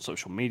pushed on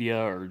social media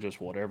or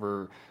just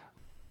whatever.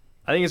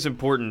 I think it's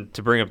important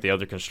to bring up the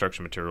other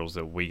construction materials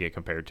that we get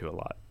compared to a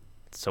lot.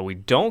 So we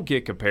don't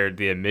get compared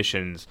to the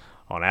emissions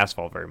on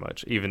asphalt very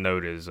much, even though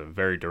it is a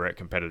very direct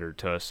competitor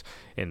to us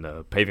in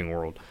the paving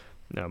world.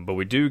 But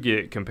we do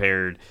get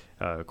compared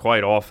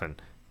quite often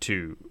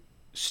to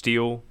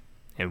steel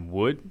and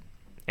wood.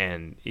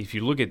 And if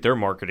you look at their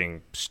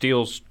marketing,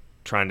 steel's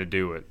trying to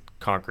do what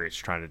concrete's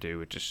trying to do,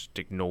 which is just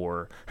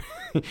ignore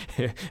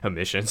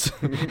emissions.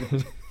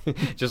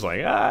 Just like,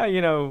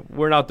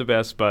 we're not the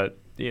best, but,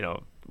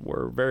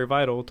 we're very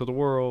vital to the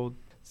world.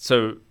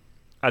 So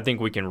I think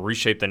we can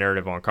reshape the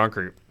narrative on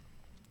concrete.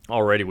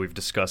 Already we've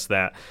discussed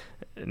that.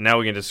 Now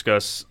we can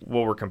discuss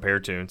what we're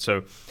compared to. And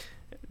so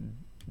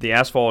the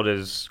asphalt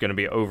is going to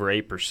be over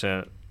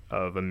 8%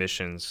 of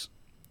emissions.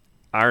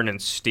 Iron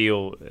and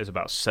steel is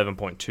about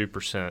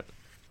 7.2%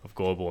 of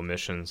global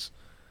emissions,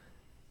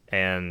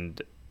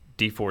 and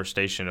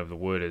deforestation of the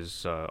wood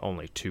is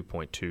only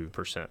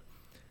 2.2%.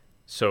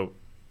 So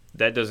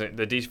that doesn't,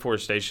 the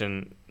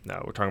deforestation,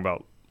 we're talking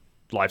about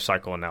life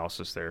cycle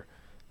analysis there.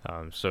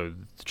 So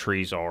the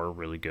trees are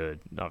really good,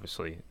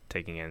 obviously,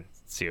 taking in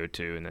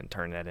CO2 and then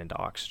turning that into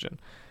oxygen.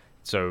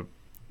 So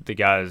the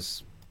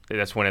guys,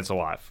 that's when it's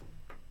alive.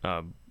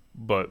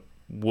 But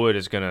wood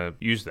is going to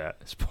use that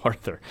as part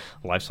of their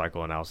life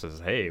cycle analysis.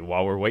 Hey,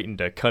 while we're waiting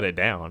to cut it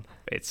down,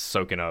 it's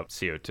soaking up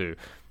CO2.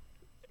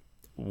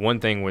 One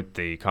thing with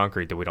the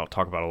concrete that we don't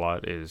talk about a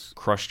lot is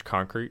crushed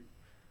concrete.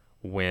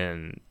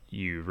 When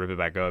you rip it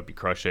back up, you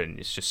crush it, and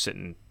it's just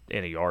sitting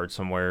in a yard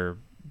somewhere,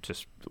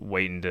 just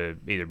waiting to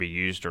either be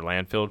used or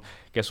landfilled.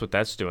 Guess what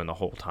that's doing the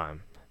whole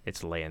time?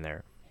 It's laying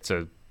there. It's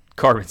a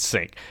carbon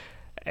sink.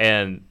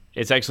 And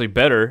it's actually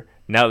better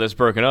now that it's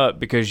broken up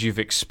because you've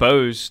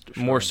exposed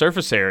more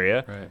surface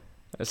area.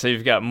 Right. So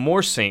you've got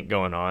more sink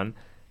going on.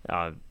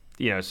 So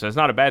it's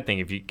not a bad thing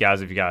if you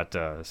got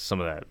some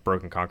of that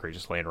broken concrete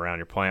just laying around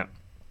your plant,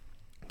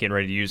 getting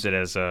ready to use it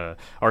as a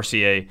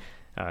RCA.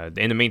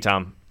 In the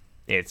meantime,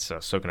 it's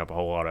soaking up a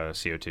whole lot of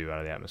CO2 out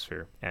of the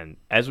atmosphere. And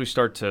as we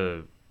start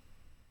to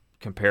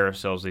compare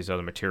ourselves to these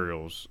other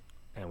materials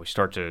and we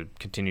start to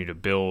continue to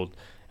build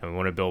and we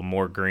want to build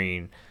more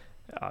green,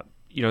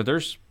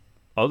 there's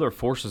other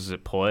forces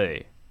at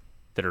play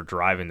that are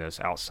driving this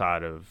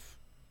outside of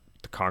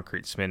the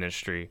concrete cement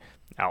industry,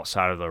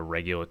 outside of the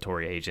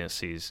regulatory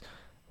agencies.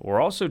 We're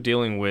also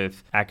dealing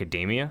with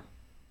academia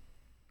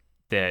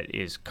that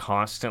is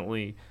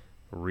constantly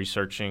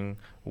researching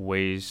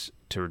ways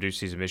to reduce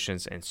these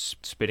emissions and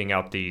spitting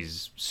out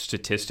these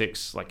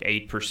statistics like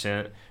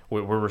 8%.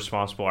 We're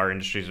responsible, our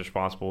industry is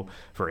responsible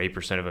for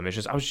 8% of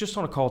emissions. I was just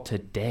on a call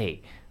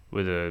today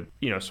with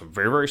some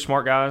very, very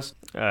smart guys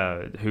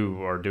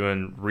who are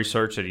doing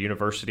research at a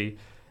university,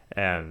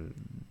 and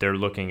they're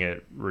looking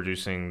at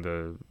reducing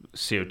the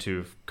CO2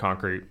 of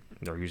concrete.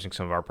 They're using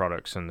some of our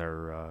products in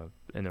their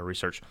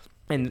research.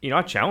 And,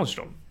 I challenged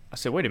them. I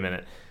said, wait a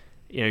minute,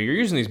 you're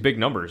using these big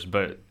numbers,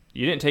 but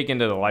you didn't take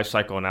into the life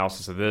cycle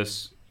analysis of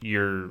this.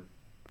 You're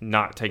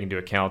not taking into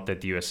account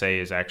that the USA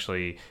is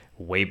actually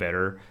way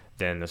better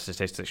than the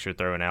statistics you're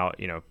throwing out.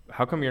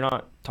 How come you're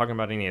not talking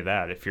about any of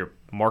that? If you're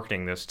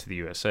marketing this to the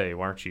USA,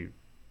 why aren't you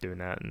doing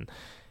that? And,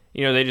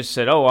 they just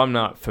said, oh, I'm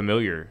not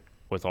familiar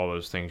with all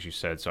those things you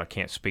said, so I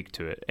can't speak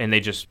to it. And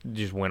they just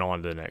went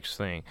on to the next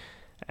thing.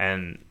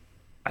 And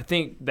I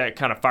think that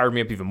kind of fired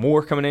me up even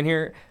more coming in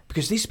here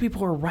because these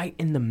people are right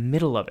in the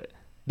middle of it.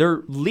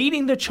 They're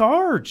leading the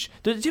charge.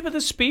 They're the tip of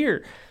the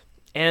spear.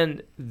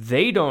 And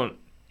they don't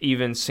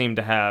even seem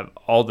to have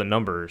all the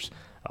numbers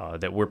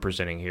that we're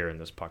presenting here in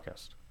this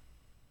podcast.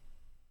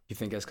 You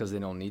think that's because they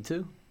don't need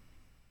to?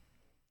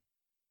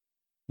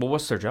 Well,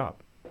 what's their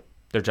job?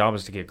 Their job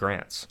is to get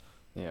grants.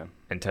 Yeah.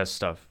 And test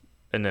stuff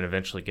and then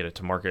eventually get it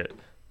to market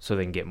so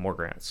they can get more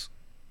grants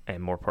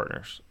and more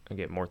partners and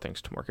get more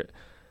things to market.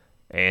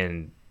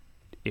 And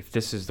if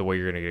this is the way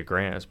you're going to get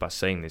grants by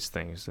saying these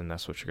things, then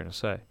that's what you're going to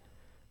say.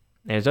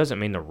 And it doesn't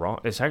mean they're wrong.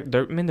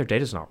 Their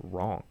data's not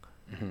wrong,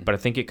 but I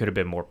think it could have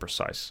been more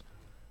precise.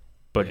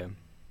 But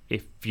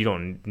if you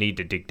don't need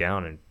to dig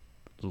down and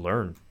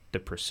learn the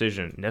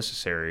precision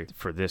necessary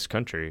for this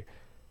country,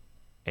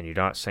 and you're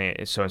not saying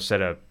so,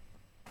 instead of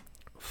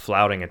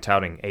flouting and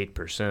touting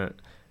 8%,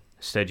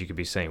 instead you could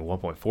be saying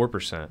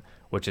 1.4%,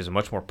 which is a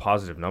much more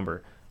positive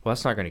number. Well,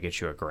 that's not going to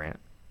get you a grant.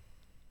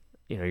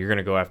 You're going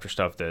to go after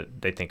stuff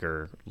that they think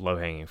are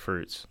low-hanging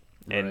fruits,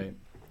 and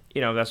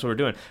that's what we're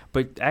doing.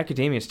 But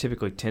academia is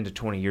typically 10 to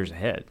 20 years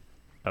ahead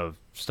of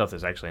stuff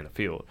that's actually in the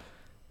field.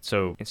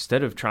 So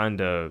instead of trying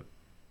to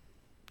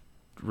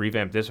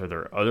revamp this, are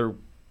there other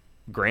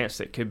grants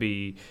that could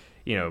be,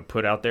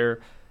 put out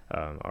there?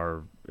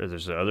 Or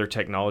there's other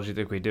technology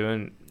that we're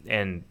doing?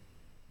 And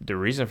the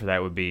reason for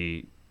that would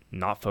be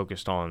not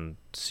focused on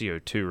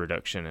CO2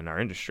 reduction in our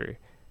industry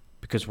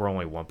because we're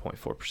only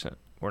 1.4%.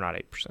 We're not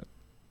 8%.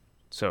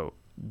 So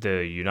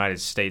the United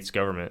States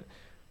government,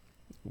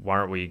 why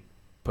aren't we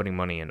putting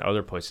money in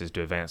other places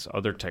to advance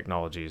other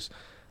technologies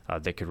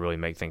that could really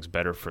make things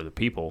better for the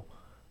people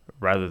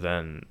rather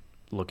than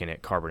looking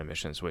at carbon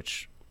emissions,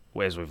 which,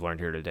 as we've learned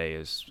here today,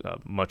 is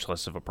much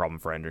less of a problem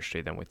for our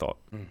industry than we thought.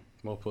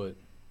 Well put.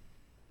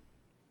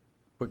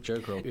 Quick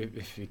joke, real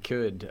if you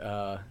could.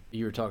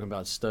 You were talking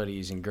about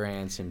studies and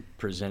grants and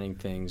presenting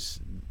things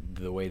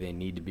the way they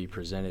need to be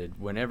presented.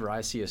 Whenever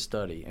I see a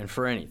study, and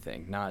for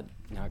anything, not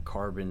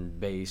carbon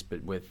based,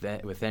 but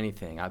with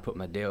anything, I put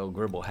my Dale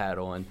Gribble hat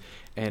on,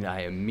 and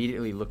I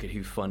immediately look at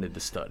who funded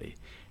the study,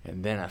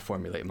 and then I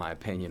formulate my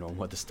opinion on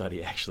what the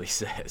study actually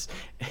says.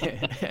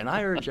 And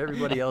I urge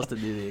everybody else to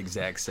do the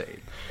exact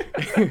same.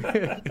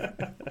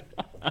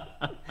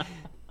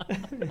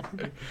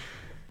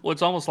 Well,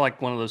 it's almost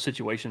like one of those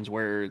situations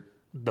where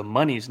the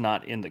money's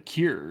not in the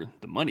cure.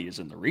 The money is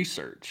in the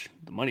research.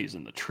 The money is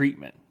in the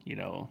treatment.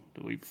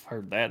 We've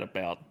heard that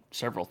about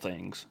several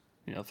things,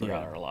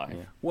 throughout our life.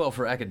 Yeah. Well,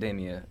 for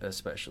academia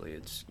especially,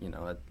 it's,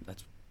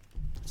 that's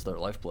their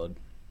lifeblood.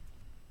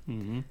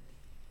 Mm-hmm.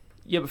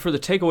 Yeah, but for the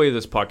takeaway of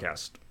this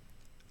podcast,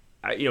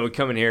 we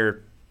come in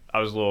here, I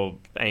was a little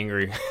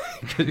angry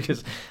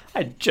because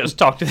I just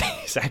talked to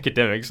these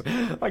academics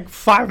like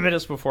 5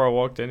 minutes before I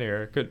walked in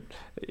here.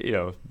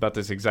 About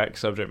this exact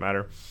subject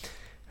matter.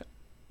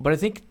 But I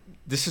think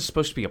this is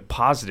supposed to be a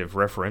positive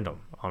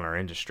referendum on our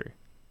industry.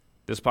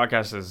 This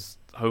podcast has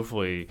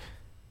hopefully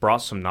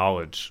brought some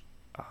knowledge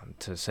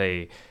to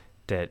say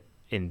that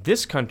in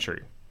this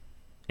country,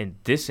 in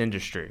this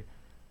industry,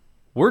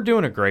 we're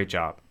doing a great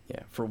job.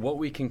 Yeah, for what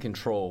we can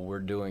control, we're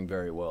doing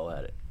very well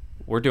at it.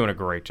 We're doing a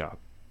great job,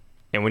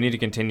 and we need to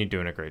continue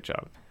doing a great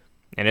job.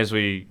 And as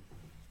we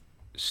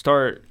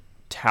start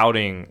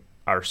touting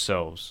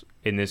ourselves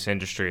in this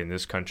industry, in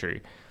this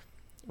country,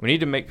 we need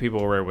to make people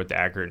aware what the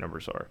accurate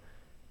numbers are.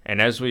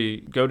 And as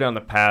we go down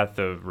the path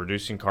of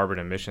reducing carbon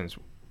emissions,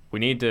 we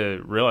need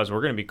to realize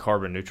we're going to be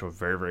carbon neutral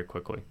very, very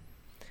quickly.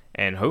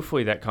 And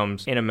hopefully that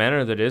comes in a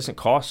manner that isn't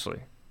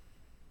costly,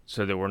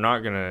 so that we're not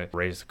going to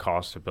raise the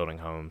cost of building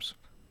homes,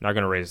 not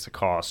going to raise the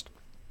cost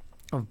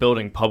of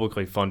building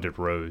publicly funded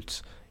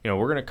roads. We're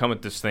going to come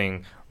at this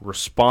thing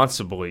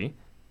responsibly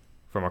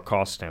from a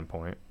cost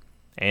standpoint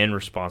and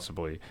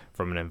responsibly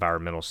from an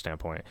environmental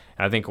standpoint.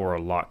 And I think we're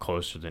a lot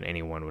closer than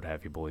anyone would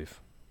have you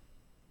believe.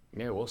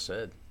 Yeah, well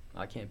said.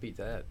 I can't beat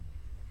that.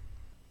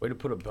 Way to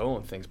put a bow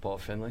on things, Paul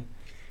Finley.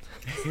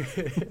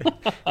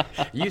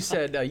 You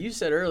said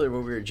earlier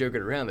when we were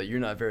joking around that you're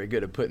not very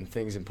good at putting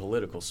things in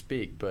political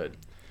speak, but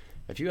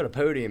if you got a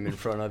podium in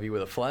front of you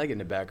with a flag in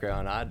the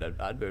background,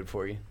 I'd vote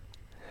for you.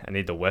 I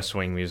need the West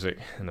Wing music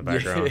in the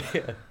background.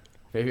 Yeah.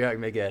 Maybe I can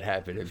make that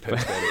happen and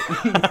post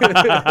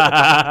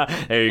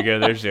edit. There you go.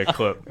 There's your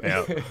clip.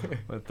 Yeah,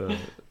 with the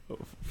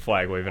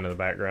flag waving in the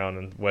background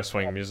and West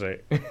Wing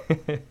music.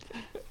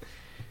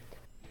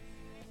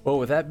 Well,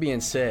 with that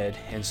being said,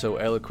 and so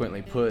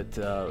eloquently put,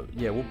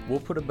 we'll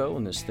put a bow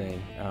on this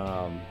thing.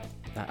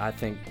 I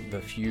think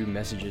the few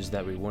messages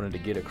that we wanted to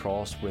get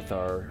across with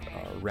our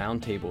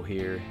roundtable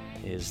here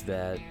is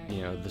that,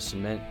 the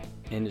cement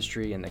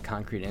industry and the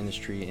concrete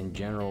industry in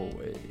general,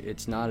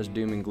 it's not as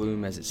doom and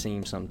gloom as it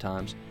seems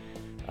sometimes.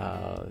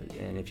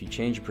 And if you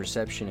change your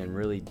perception and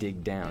really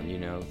dig down,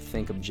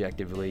 think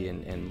objectively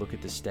and look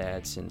at the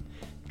stats and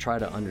try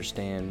to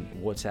understand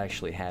what's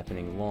actually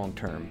happening long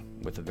term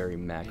with a very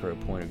macro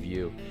point of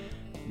view,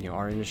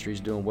 our industry is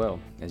doing well,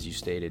 as you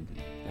stated.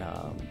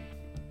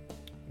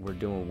 We're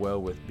doing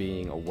well with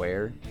being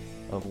aware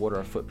of what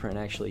our footprint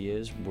actually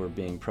is. We're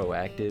being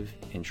proactive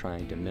in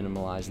trying to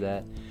minimize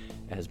that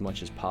as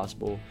much as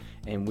possible,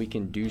 and we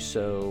can do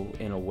so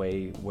in a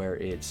way where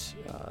it's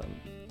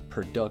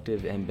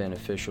productive and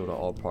beneficial to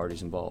all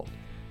parties involved.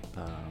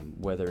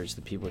 Whether it's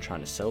the people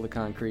trying to sell the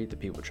concrete, the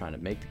people trying to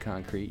make the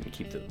concrete and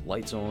keep the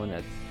lights on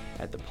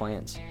at the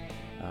plants,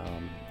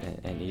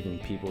 and even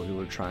people who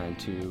are trying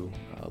to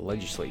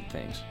legislate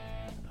things.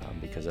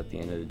 Because at the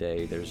end of the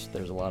day,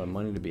 there's a lot of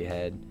money to be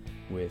had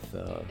with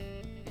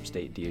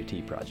state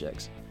DOT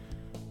projects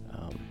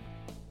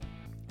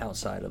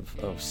outside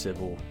of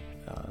civil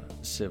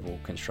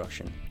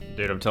construction.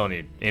 Dude, I'm telling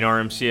you,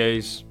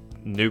 NRMCA's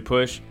new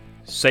push,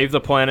 save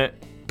the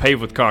planet, pave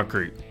with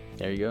concrete.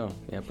 There you go.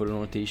 Yeah, put it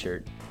on a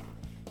t-shirt.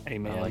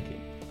 Amen. I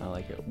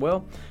like it.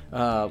 Well,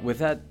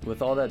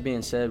 with all that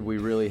being said, we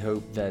really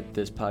hope that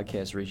this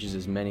podcast reaches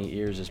as many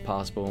ears as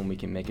possible and we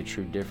can make a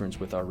true difference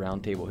with our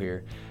roundtable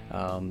here.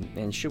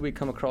 And should we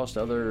come across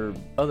other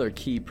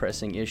key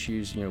pressing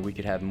issues, we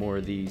could have more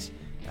of these.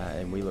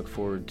 And we look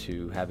forward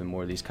to having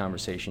more of these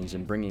conversations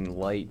and bringing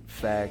light,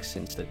 facts,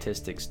 and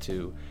statistics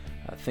to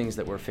things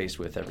that we're faced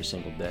with every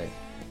single day.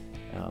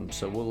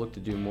 So we'll look to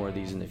do more of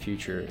these in the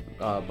future.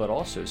 But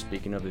also,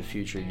 speaking of the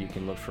future, you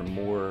can look for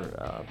more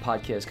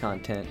podcast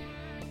content.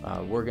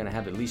 We're going to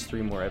have at least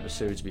 3 more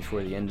episodes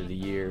before the end of the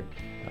year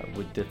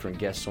with different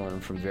guests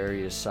on from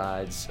various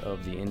sides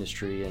of the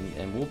industry.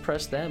 And we'll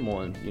press them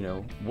on,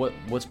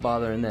 what's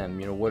bothering them?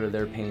 What are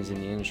their pains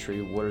in the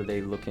industry? What are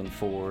they looking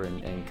for?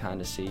 And kind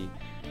of see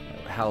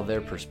how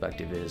their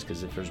perspective is,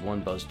 because if there's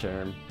one buzz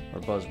term or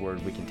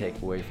buzzword we can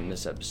take away from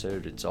this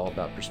episode, it's all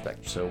about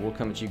perspective. So we'll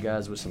come at you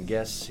guys with some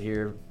guests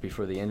here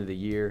before the end of the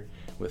year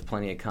with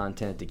plenty of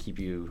content to keep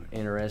you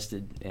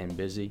interested and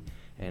busy.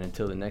 And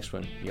until the next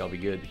one, y'all be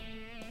good.